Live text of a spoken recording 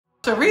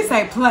Sharice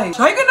ain't playing.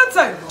 Shaking the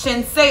table.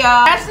 Shinsea.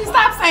 Actually,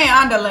 stop saying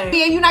underlay.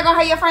 Yeah, you not gonna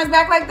have your friends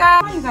back like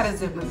that? Why you got a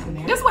zipper in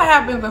there? This is what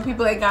happens when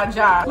people ain't got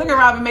jobs. Look at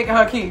Robin making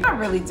her key. I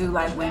really do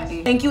like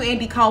Wendy. Thank you,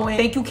 Andy Cohen.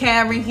 Thank you,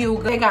 Cameron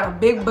Hugo. They got a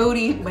big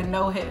booty, but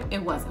no hip.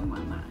 It wasn't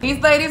one line.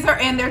 These ladies are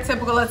in their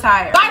typical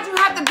attire. Why'd you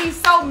have to be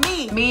so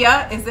mean?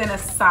 Mia is in a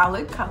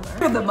solid color.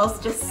 You're the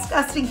most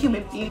disgusting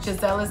human being.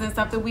 Giselle is in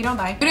something we don't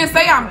like. You didn't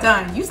say I'm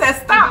done. You said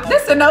stop.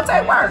 This is no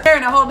take work. You're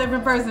in a whole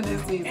different person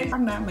this season.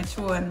 I'm not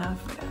mature enough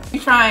for that. You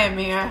trying,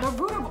 Mia. The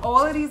root of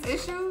all of these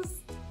issues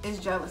is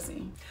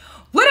jealousy.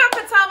 What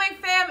up,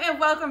 Potomac fam, and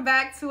welcome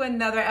back to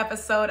another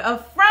episode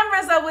of From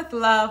Rizzo with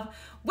Love.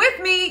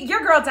 With me, your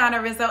girl Donna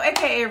Rizzo,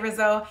 aka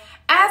Rizzo,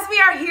 as we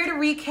are here to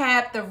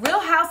recap the Real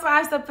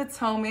Housewives of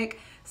Potomac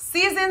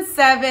Season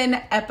 7,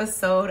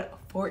 Episode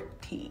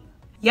 14.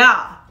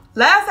 Y'all,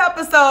 last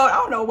episode, I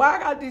don't know why I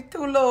got these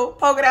two little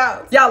polka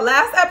dots. Y'all,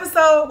 last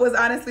episode was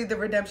honestly the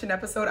redemption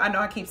episode. I know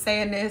I keep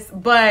saying this,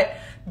 but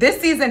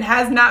this season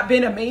has not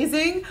been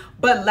amazing,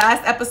 but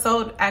last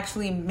episode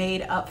actually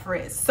made up for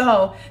it.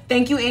 So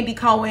thank you, Andy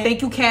Cohen.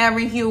 Thank you,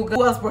 Cameron Hugo.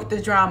 Who else brought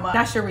the drama?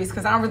 Not Sharice,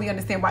 because I don't really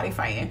understand why they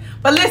fighting.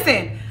 But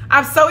listen,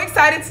 I'm so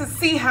excited to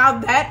see how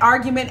that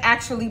argument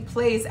actually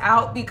plays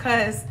out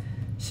because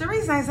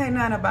Sharice ain't saying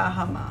nothing about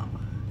her mama.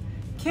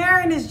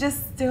 Karen is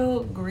just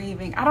still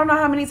grieving. I don't know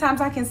how many times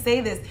I can say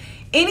this.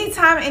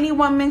 Anytime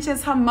anyone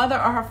mentions her mother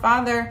or her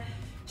father,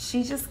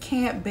 she just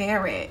can't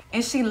bear it.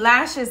 And she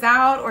lashes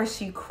out or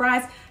she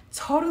cries.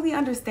 Totally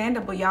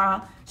understandable,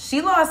 y'all.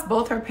 She lost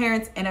both her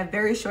parents in a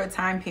very short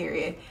time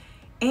period.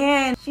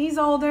 And she's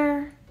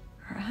older.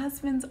 Her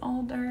husband's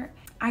older.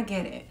 I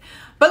get it.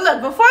 But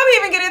look, before we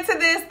even get into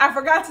this, I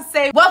forgot to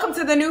say, welcome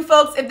to the new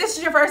folks. If this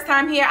is your first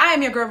time here, I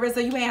am your girl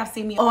Rizzo. You may have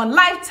seen me on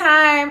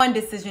Lifetime, One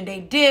Decision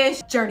Day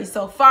Dish, Journey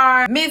So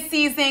Far,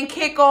 Mid-Season,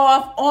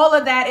 Kickoff, all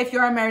of that if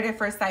you're a Married at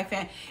First Sight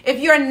fan. If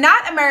you're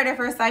not a Married at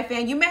First Sight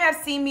fan, you may have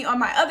seen me on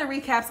my other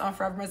recaps on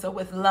From Rizzo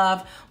with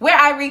Love, where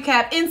I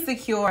recap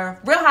Insecure,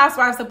 Real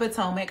Housewives of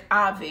Potomac,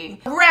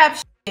 Avi, Rap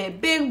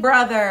Shit, Big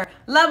Brother,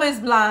 Love is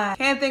Blind.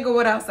 Can't think of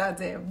what else I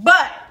did.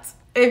 But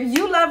if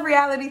you love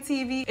reality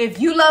TV,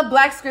 if you love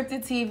black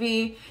scripted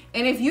TV,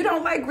 and if you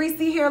don't like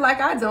greasy hair like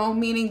I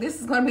don't, meaning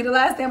this is going to be the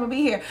last time I'm going to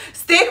be here,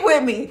 stick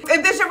with me.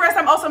 If this is your first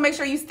time, also make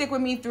sure you stick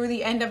with me through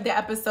the end of the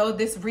episode,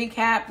 this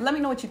recap. Let me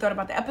know what you thought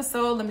about the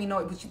episode. Let me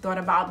know what you thought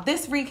about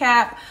this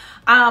recap.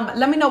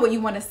 Let me know what you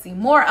want to see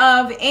more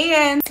of,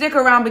 and stick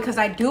around because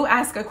I do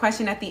ask a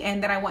question at the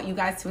end that I want you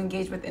guys to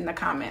engage with in the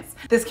comments.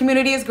 This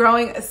community is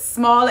growing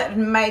small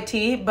and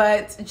mighty,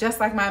 but just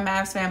like my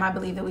Mavs fam, I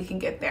believe that we can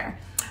get there.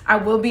 I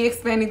will be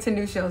expanding to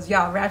new shows.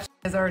 Y'all, Rap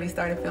has already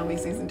started filming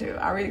season 2.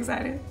 Are we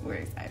excited? We're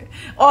excited.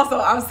 Also,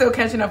 I'm still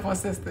catching up on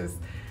Sisters.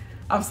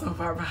 I'm so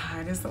far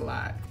behind. It's a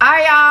lot. All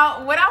right,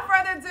 y'all. Without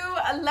further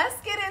ado, let's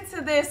get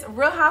into this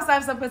Real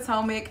Housewives of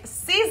Potomac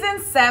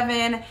Season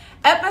 7,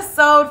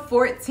 Episode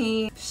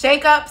 14,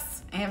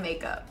 Shakeups and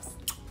Makeups.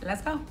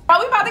 Let's go. Are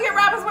we about to get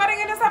Robin's wedding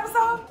in this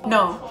episode?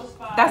 No.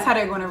 That's how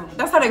they're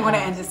gonna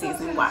end the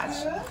season. Watch.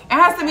 It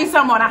has to be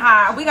something on a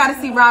high. We gotta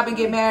see Robin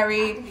get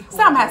married.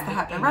 Something has to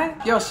happen, right?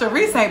 Yo,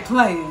 Sharice ain't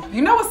playing.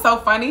 You know what's so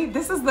funny?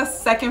 This is the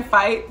second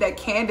fight that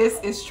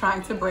Candace is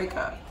trying to break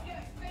up.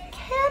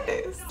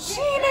 Candace. She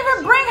didn't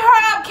even bring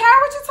her up. Karen,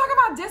 what you talking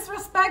about?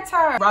 Disrespect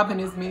her. Robin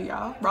is me,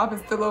 y'all.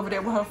 Robin's still over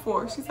there with her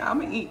fork. She said, I'm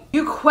gonna eat.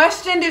 You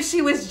questioned if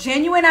she was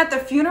genuine at the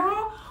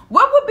funeral?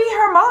 What would be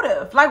her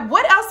motive? Like,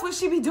 what else would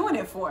she be doing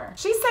it for?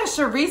 She said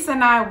Sharice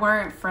and I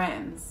weren't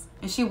friends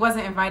and she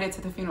wasn't invited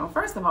to the funeral.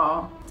 First of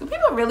all, do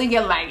people really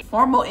get like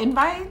formal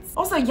invites?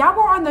 Also, y'all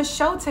were on the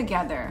show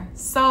together.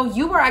 So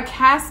you were a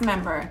cast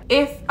member.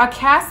 If a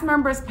cast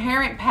member's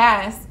parent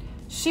passed,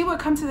 she would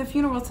come to the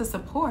funeral to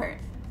support.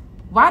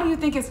 Why do you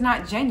think it's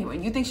not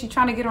genuine? You think she's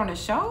trying to get on a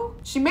show?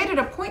 She made it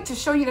a point to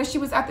show you that she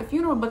was at the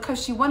funeral because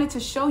she wanted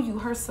to show you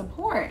her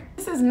support.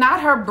 This is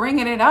not her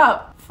bringing it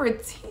up for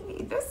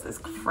TV. This is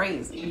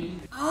crazy.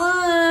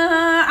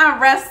 I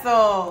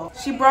wrestle.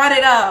 She brought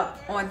it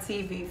up on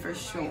TV for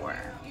sure.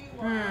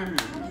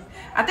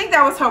 I think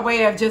that was her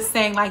way of just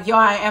saying like, yo,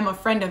 I am a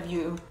friend of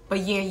you.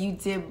 But yeah, you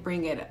did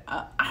bring it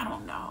up. I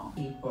don't know.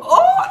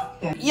 Oh,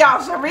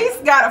 y'all,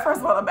 Sharice got her, first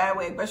of all, a bad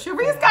wig, but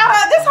Sharice got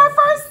her, this her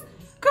first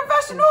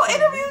confessional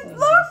interview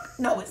look?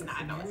 No, it's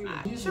not. No, it's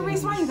not.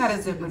 Sharice, why you got a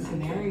zipper in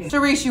there?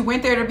 Sharice, you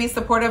went there to be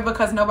supportive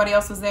because nobody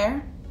else was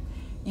there?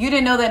 You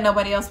didn't know that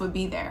nobody else would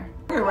be there.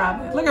 Look at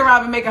Robin. Look at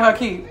Robin making her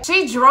keep.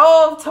 She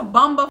drove to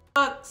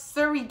Bumblefuck,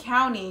 Surrey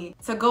County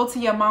to go to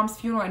your mom's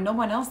funeral and no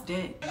one else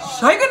did.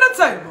 Shaking the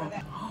table.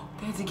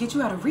 They had to get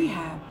you out of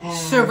rehab.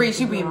 Sharice,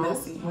 you being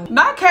messy.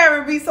 Not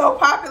Karen be so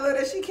popular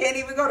that she can't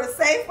even go to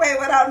Safeway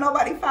without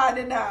nobody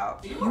finding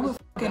out. You were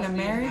fucking a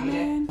married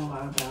man?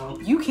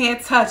 You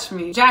can't touch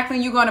me.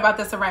 Jacqueline, you going about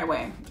this the right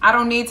way. I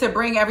don't need to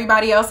bring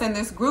everybody else in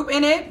this group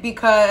in it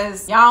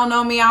because y'all don't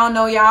know me, I don't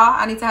know y'all.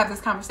 I need to have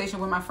this conversation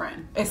with my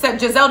friend.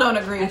 Except Giselle don't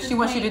agree. She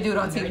wants you to do it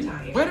on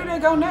TV. Where do they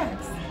go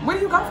next? Where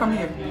do you go from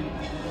here?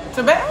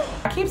 To bed?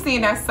 I keep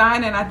seeing that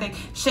sign and I think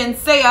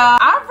Shinsea.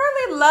 I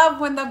really love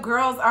when the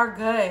girls are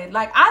good.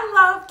 Like, I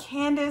love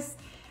Candace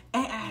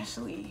and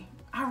Ashley.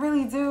 I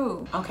really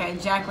do. Okay,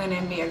 Jacqueline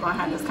and Mia are gonna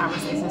have this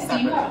conversation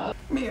separately.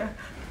 Mia,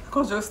 I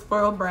called you a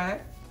spoiled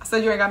brat. I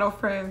said you ain't got no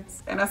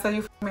friends, and I said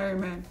you marry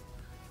men.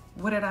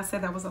 What did I say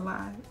that was a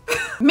lie?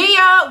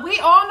 Mia, we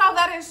all know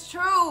that is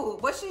true.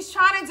 What she's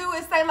trying to do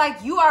is say,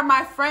 like, you are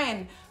my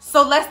friend,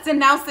 so let's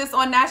denounce this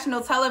on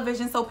national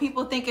television so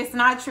people think it's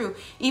not true,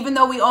 even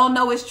though we all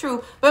know it's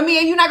true. But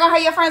Mia, you not gonna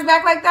hurt your friends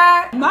back like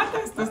that? Not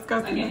that's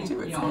disgusting that you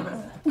would say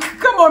that.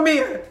 Come on,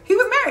 Mia. He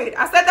was married.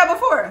 I said that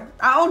before.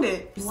 I owned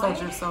it. You sold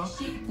your soul.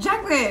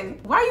 Jacqueline,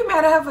 why are you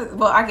mad at her?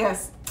 Well, I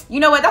guess, you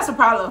know what? That's a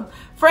problem.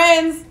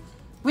 Friends,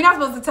 we're not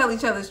supposed to tell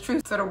each other's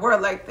truth to the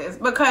world like this,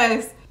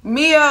 because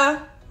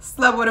Mia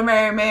slept with a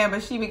married man,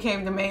 but she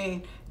became the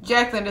main.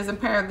 Jacqueline is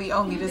apparently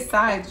only the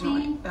side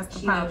joint.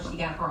 That's the problem.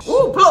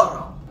 Ooh,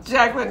 plural.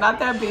 Jacqueline, not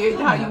that big.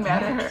 How you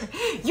mad at her?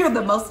 You're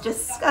the most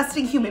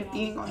disgusting human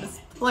being on this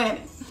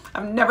planet.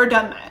 I've never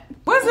done that.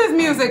 What's this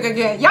music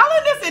again? Y'all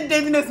in this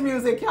indigenous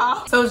music,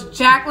 y'all. So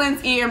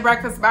Jacqueline's eating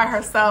breakfast by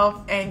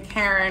herself and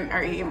Karen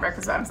are eating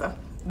breakfast by themselves.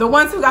 The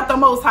ones who got the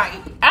most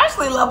hype.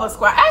 Ashley love a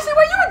squat. Ashley,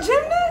 were you a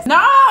gymnast?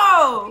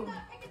 No.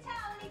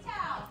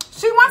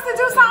 She wants to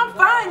do something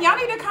fun. Y'all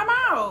need to come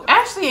out.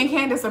 Ashley and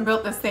Candace are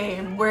built the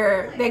same,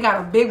 where they got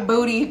a big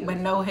booty but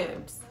no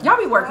hips. Y'all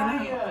be working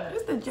out.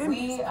 It's the gym.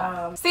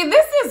 See,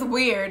 this is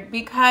weird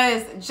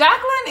because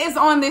Jacqueline is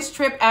on this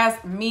trip as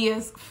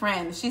Mia's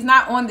friend. She's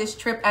not on this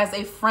trip as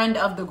a friend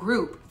of the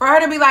group. For her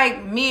to be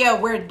like, Mia,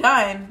 we're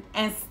done,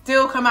 and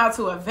still come out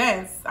to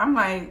events, I'm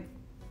like,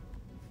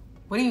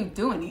 what are you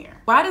doing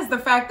here? Why does the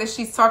fact that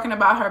she's talking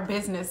about her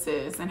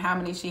businesses and how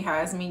many she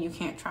has mean you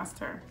can't trust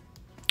her?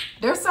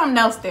 There's something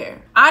else there.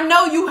 I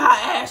know you hot,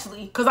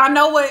 Ashley, because I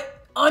know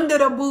what under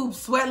the boob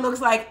sweat looks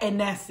like, and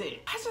that's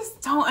it. I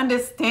just don't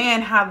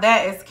understand how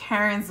that is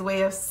Karen's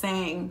way of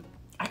saying,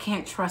 I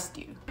can't trust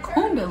you.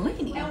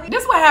 Kundalini.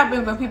 This what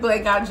happens when people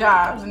ain't got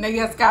jobs and they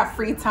just got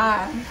free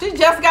time. She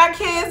just got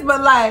kids,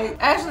 but like,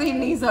 Ashley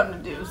needs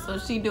something to do. So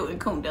she doing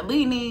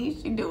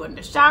Kundalini, she doing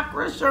the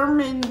chakra,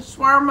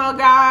 shawarma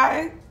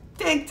guy,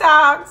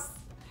 TikToks.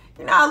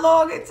 You know how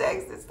long it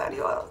takes to study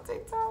all those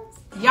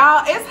TikToks?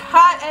 Y'all, it's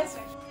hot as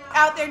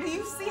out there. Do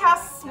you see how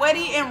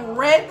sweaty and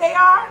red they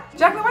are?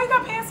 Jacqueline, why you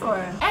got pants on?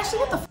 Ashley,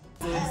 what the f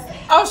is this?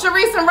 Oh,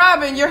 Sharice and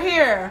Robin, you're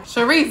here.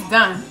 Sharice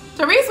done.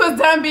 Sharice was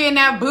done being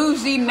that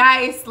bougie,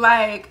 nice,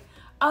 like,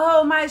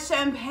 oh, my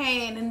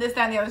champagne and this,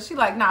 that, and the other. She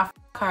like, nah, f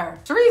her.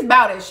 Sharice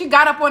about it. She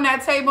got up on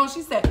that table and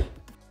she said,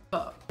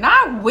 fuck.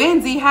 Not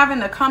Wendy having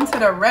to come to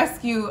the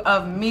rescue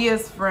of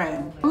Mia's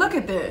friend. Look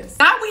at this.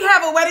 Now we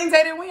have a wedding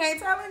date and we ain't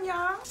telling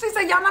y'all. She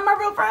said, y'all not my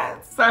real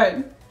friends.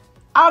 Son,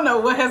 I don't know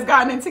what has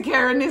gotten into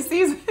Karen this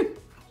season,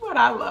 but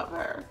I love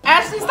her.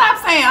 Ashley,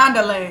 stop saying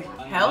underlay.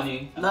 Health,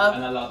 love,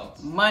 and a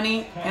lot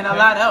money, and a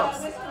lot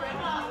else.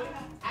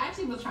 I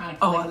actually was trying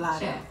to a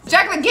lot else.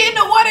 Jacqueline, get in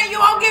the water and you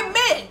won't get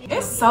bit.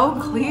 It's so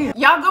clear.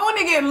 Y'all going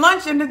to get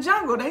lunch in the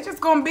jungle. They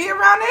just gonna be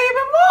around there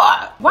even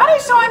more. Why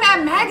they showing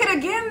that maggot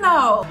again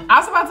though? I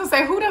was about to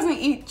say, who doesn't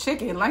eat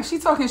chicken? Like she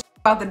talking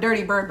about the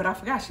dirty bird, but I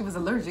forgot she was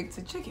allergic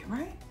to chicken,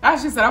 right?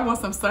 Ashley said, I want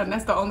some sun.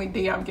 That's the only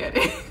D I'm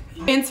getting.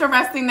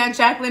 Interesting that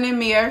Jacqueline and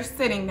Mia are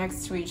sitting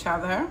next to each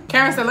other.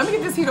 Karen said, let me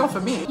get this heat off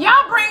of me.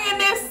 Y'all bringing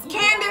this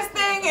Candace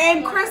thing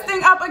and Chris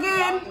thing up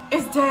again?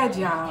 It's dead,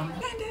 y'all.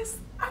 Candace,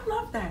 I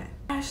love that.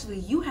 Ashley,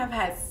 you have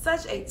had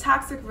such a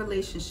toxic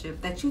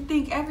relationship that you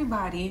think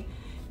everybody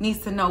needs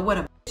to know what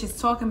a bitch is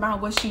talking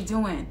about, what she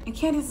doing. And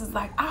Candace is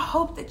like, I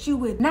hope that you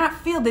would not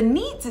feel the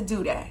need to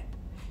do that.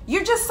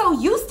 You're just so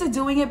used to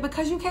doing it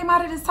because you came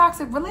out of this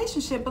toxic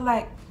relationship, but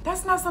like,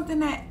 that's not something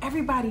that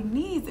everybody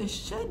needs and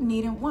should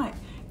need and want.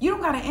 You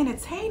don't gotta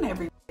entertain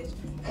every bitch.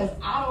 Cause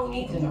I don't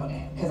need to know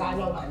that, cause I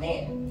know my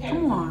man.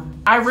 Come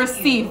on. I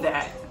received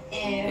that.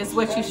 Is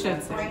what you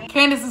should say.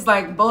 Candace is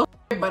like,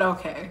 bullshit, but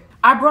okay.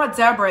 I brought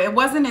Deborah. It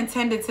wasn't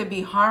intended to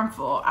be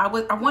harmful. I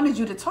wanted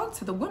you to talk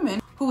to the woman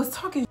who was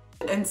talking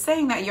shit and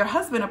saying that your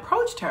husband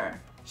approached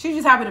her. She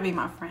just happened to be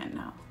my friend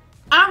now.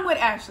 I'm with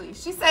Ashley.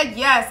 She said,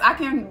 yes, I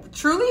can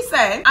truly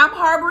say I'm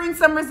harboring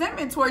some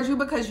resentment towards you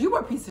because you were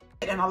a piece of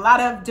shit in a lot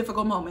of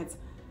difficult moments.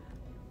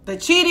 The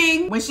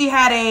cheating, when she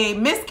had a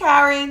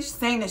miscarriage,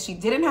 saying that she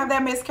didn't have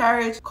that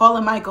miscarriage,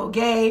 calling Michael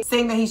gay,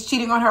 saying that he's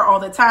cheating on her all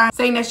the time,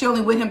 saying that she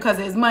only with him because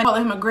of his money,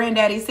 calling him a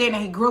granddaddy, saying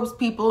that he gropes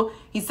people,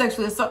 he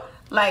sexually assault.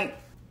 Like,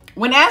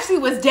 when Ashley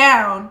was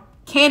down,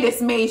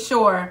 Candace made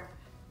sure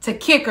to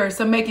kick her,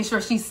 so making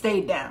sure she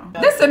stayed down.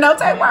 This is a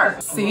no-take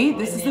work. See,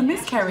 this is the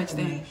miscarriage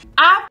thing.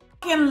 I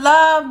fucking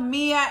love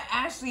Mia,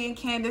 Ashley, and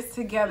Candace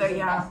together,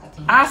 y'all.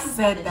 I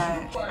said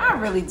that. I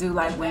really do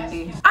like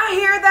Wendy. I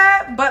hear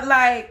that, but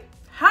like,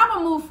 how I'm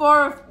gonna move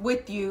forward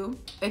with you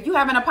if you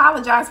haven't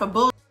apologized for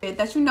bullshit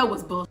that you know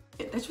was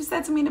bullshit that you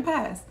said to me in the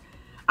past?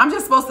 I'm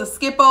just supposed to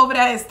skip over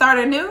that and start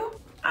anew?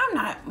 I'm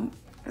not.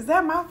 Is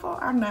that my fault?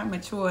 I'm not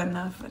mature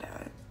enough for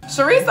that.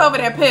 Sharice over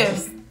there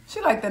pissed.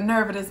 She like the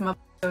nerve of this motherfucker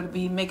to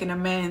be making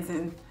amends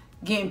and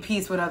getting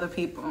peace with other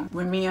people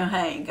when me and her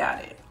ain't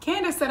got it.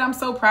 Candace said, I'm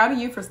so proud of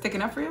you for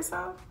sticking up for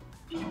yourself.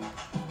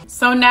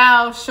 So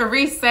now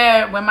Sharice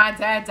said when my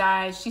dad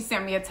died, she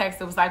sent me a text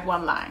that was like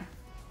one line.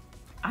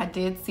 I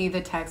did see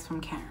the text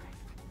from Karen.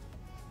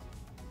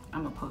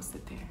 I'm gonna post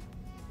it there.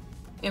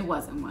 It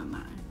wasn't one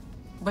line.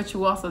 But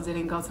you also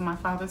didn't go to my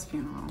father's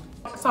funeral.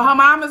 So her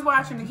mom is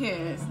watching the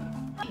kids,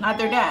 not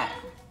their dad.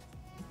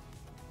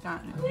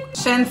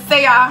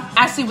 Shinsea,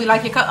 actually we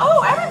like your color.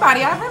 Oh,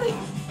 everybody, I really.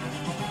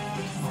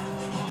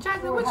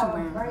 Jacqueline, what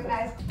you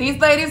wearing? These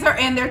ladies are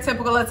in their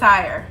typical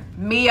attire.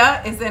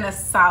 Mia is in a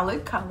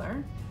solid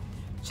color.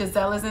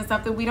 Giselle is in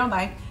something we don't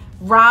like.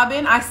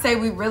 Robin, I say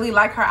we really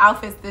like her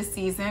outfits this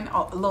season.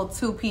 A little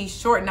two-piece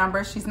short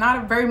number. She's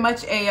not very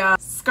much a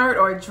skirt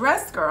or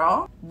dress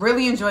girl.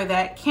 Really enjoy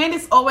that.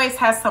 Candace always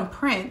has some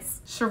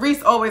prints.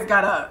 Charisse always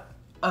got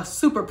a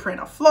super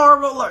print, a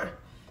floral or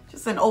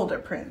just an older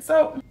print.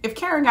 So if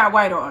Karen got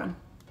white on,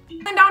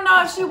 I don't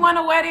know if she want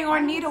a wedding or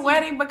need a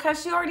wedding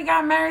because she already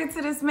got married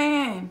to this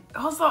man.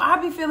 Also, I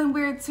be feeling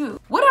weird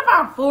too. What if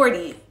I'm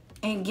 40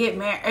 and get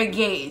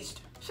engaged?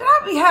 Should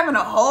I be having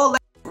a whole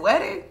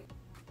wedding?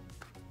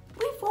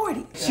 We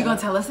 40. She gonna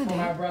tell us a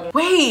date.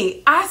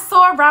 Wait, I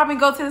saw Robin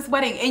go to this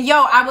wedding. And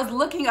yo, I was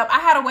looking up. I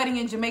had a wedding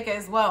in Jamaica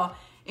as well.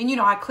 And you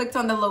know, I clicked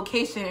on the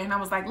location and I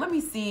was like, let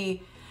me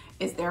see.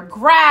 Is there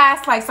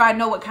grass? Like, so I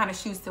know what kind of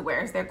shoes to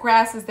wear. Is there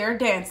grass? Is there a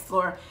dance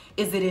floor?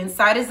 Is it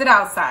inside? Is it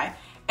outside?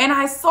 And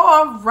I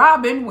saw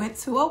Robin went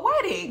to a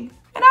wedding.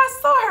 And I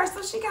saw her.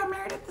 So she got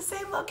married at the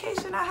same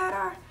location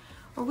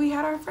we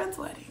had our friend's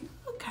wedding.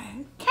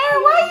 Okay.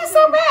 Karen, why are you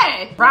so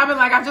mad? Robin,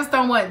 like, I just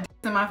don't want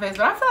in my face.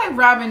 But I feel like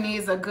Robin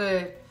needs a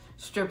good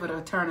stripper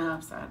to turn her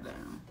upside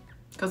down.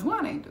 Because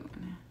one ain't doing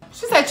that.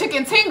 She said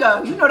chicken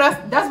tinga. You know,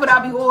 that's what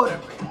I be ordering.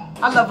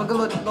 I love a good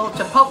little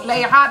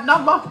Chipotle hot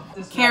number.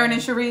 Karen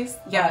and Charisse,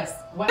 yes.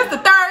 It's the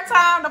third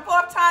time, the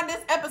fourth time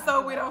this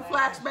episode we don't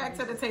flash back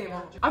to the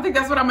table. I think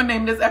that's what I'm gonna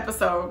name this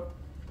episode.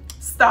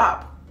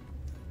 Stop.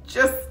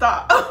 Just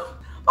stop.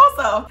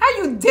 Also, how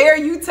you dare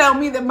you tell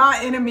me that my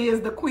enemy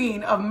is the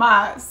queen of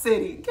my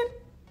city?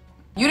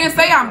 You didn't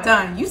say I'm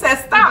done. You said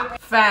stop.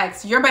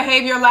 Facts. Your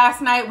behavior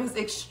last night was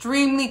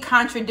extremely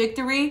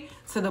contradictory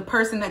to the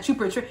person that you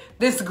portrayed.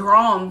 This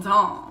grand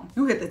dame.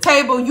 You hit the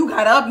table, you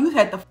got up, you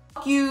had the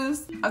fuck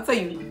yous. I'll tell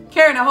you,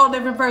 Karen a whole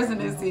different person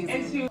this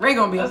season. Ray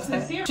gonna be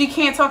upset. She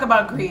can't talk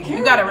about grief.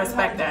 You gotta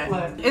respect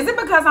that. Is it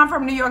because I'm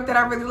from New York that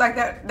I really like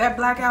that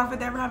black outfit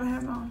that Robin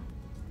has on?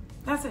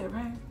 That's it,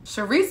 right?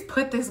 Charisse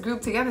put this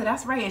group together.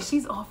 That's right. And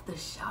she's off the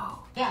show.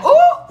 Yeah.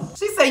 Ooh!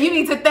 She said, you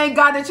need to thank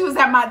God that you was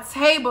at my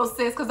table,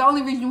 sis, because the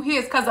only reason you here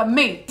is because of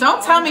me.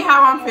 Don't tell me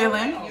how I'm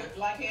feeling.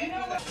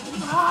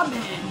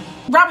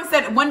 Robin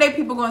said, one day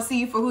people going to see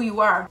you for who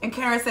you are. And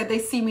Karen said, they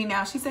see me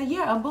now. She said,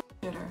 yeah, a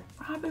bullshitter.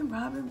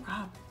 Robin.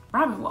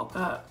 Robin woke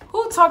up.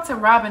 Who talked to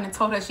Robin and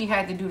told her she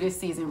had to do this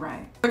season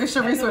right? Look at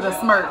Charisse with a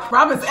smirk.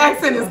 Robin's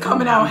accent is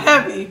coming out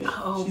heavy.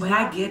 Oh, but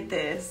I get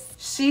this.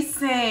 She's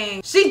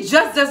saying she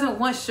just doesn't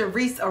want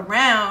Charisse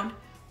around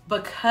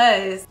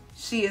because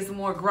she is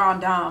more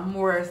grand dame,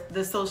 more the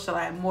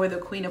socialite, more the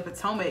queen of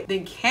Potomac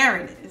than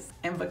Karen is.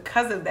 And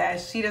because of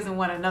that, she doesn't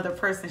want another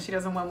person. She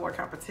doesn't want more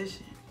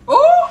competition.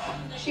 Ooh!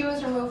 She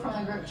was removed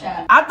from the group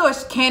chat. I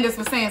thought Candace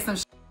was saying some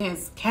shit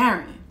against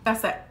Karen.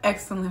 That's an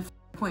excellent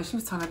point. She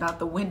was talking about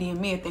the Wendy and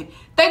Mia thing.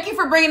 Thank you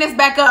for bringing this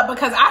back up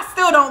because I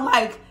still don't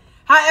like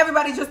how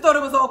everybody just thought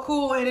it was all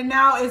cool and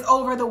now it's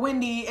over the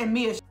Wendy and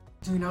Mia shit.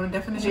 Do you know the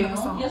definition of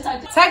assault? Yes, I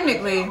do.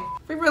 Technically,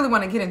 if we really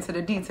want to get into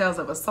the details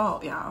of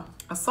assault, y'all.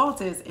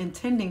 Assault is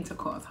intending to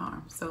cause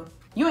harm. So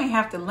you ain't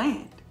have to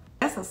land.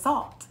 That's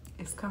assault.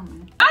 It's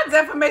coming. Not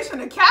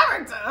defamation of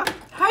character.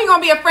 How you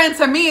gonna be a friend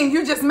to me and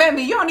you just met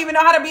me? You don't even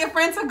know how to be a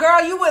friend to a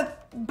girl you were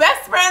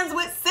best friends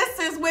with,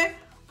 sisters with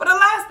for the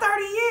last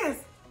 30 years.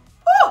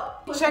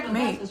 Woo!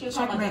 Checkmate.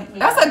 Checkmate.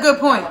 That's a good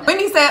point.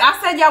 Wendy said, I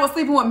said y'all was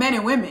sleeping with men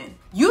and women.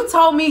 You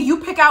told me you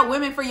pick out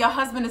women for your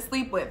husband to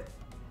sleep with.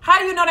 How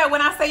do you know that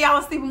when I say y'all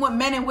was sleeping with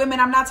men and women,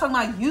 I'm not talking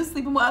about you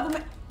sleeping with other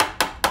men?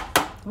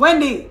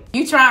 Wendy,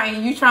 you trying,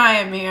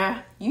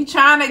 Mia. You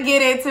trying to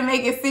get it to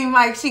make it seem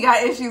like she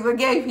got issues with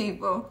gay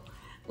people.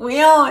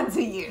 We on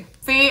to you.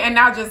 See, and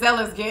now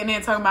Gisella's getting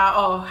in talking about,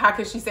 oh, how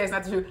could she say it's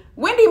not the truth?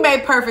 Wendy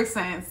made perfect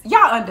sense.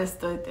 Y'all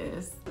understood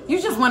this.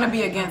 You just want to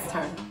be against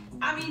her.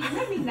 I mean,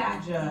 let me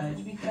not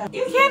judge because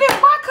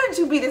Candace, why couldn't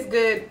you be this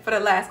good for the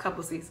last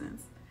couple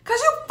seasons? Cause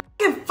you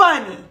fucking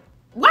funny.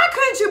 Why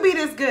couldn't you be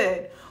this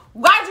good?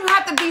 Why'd you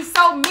have to be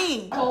so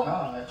mean? Oh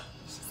God.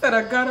 She said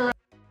I got her.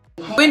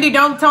 Wendy,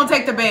 don't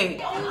take the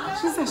bait.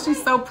 She said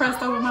she's so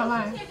pressed over my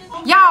life.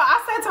 Y'all,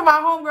 I said to my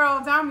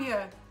homegirl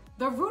Damia,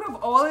 the root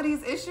of all of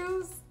these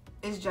issues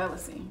is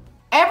jealousy.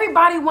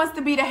 Everybody wants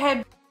to be the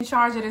head in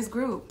charge of this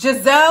group.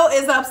 Giselle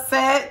is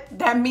upset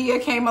that Mia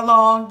came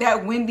along,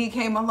 that Wendy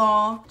came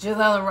along.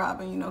 Giselle and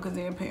Robin, you know, because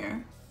they're a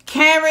pair.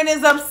 Karen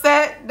is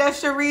upset that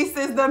Charisse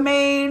is the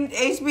main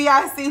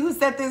HBIC who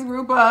set this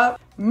group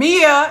up.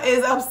 Mia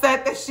is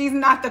upset that she's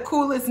not the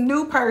coolest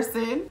new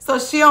person, so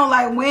she don't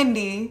like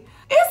Wendy.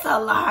 It's a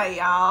lie,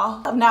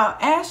 y'all. Now,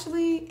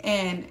 Ashley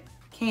and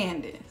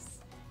Candace,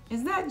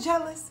 is that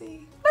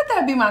jealousy? Let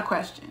that be my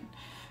question.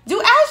 Do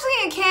Ashley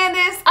and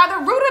Candace, are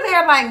the root of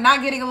their like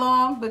not getting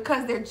along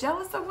because they're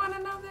jealous of one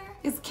another?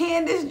 Is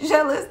Candace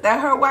jealous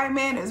that her white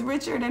man is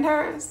richer than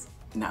hers?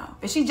 No.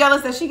 Is she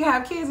jealous that she can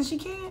have kids and she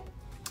can't?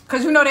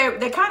 Because, you know,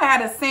 they kind of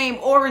had the same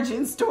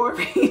origin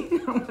story.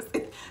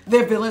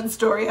 Their villain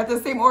story had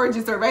the same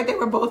origin story, right? They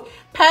were both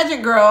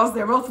pageant girls.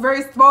 They're both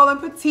very small and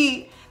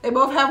petite. They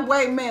both have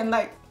white men.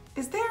 Like,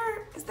 is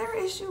there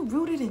an issue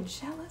rooted in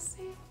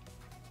jealousy?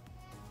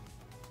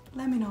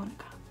 Let me know in the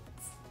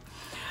comments.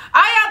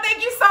 All right, y'all,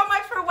 thank you so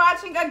much for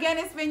watching. Again,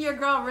 it's been your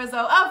girl Rizzo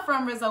of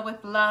From Rizzo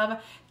with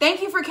Love.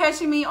 Thank you for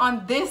catching me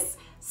on this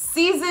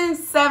season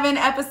 7,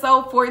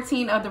 episode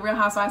 14 of the Real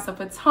Housewives of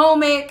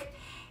Potomac.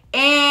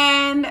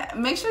 And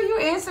make sure you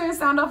answer and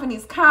sound off in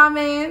these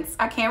comments.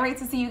 I can't wait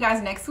to see you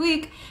guys next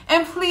week.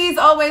 And please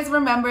always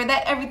remember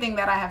that everything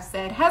that I have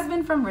said has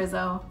been from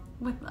Rizzo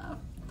with Love.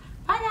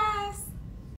 Bye, guys.